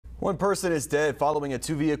One person is dead following a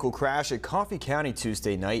two-vehicle crash at Coffee County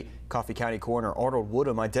Tuesday night. Coffee County coroner Arnold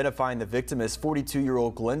Woodham identifying the victim as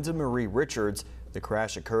 42-year-old Glenda Marie Richards. The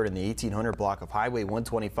crash occurred in the 1800 block of Highway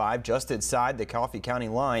 125 just inside the Coffee County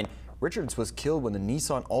line. Richards was killed when the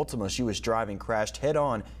Nissan Altima she was driving crashed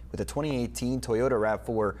head-on with a 2018 Toyota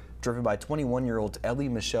RAV4 driven by 21-year-old Ellie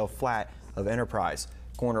Michelle Flatt of Enterprise.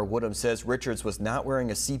 Coroner Woodham says Richards was not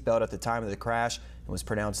wearing a seatbelt at the time of the crash and was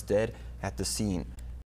pronounced dead at the scene.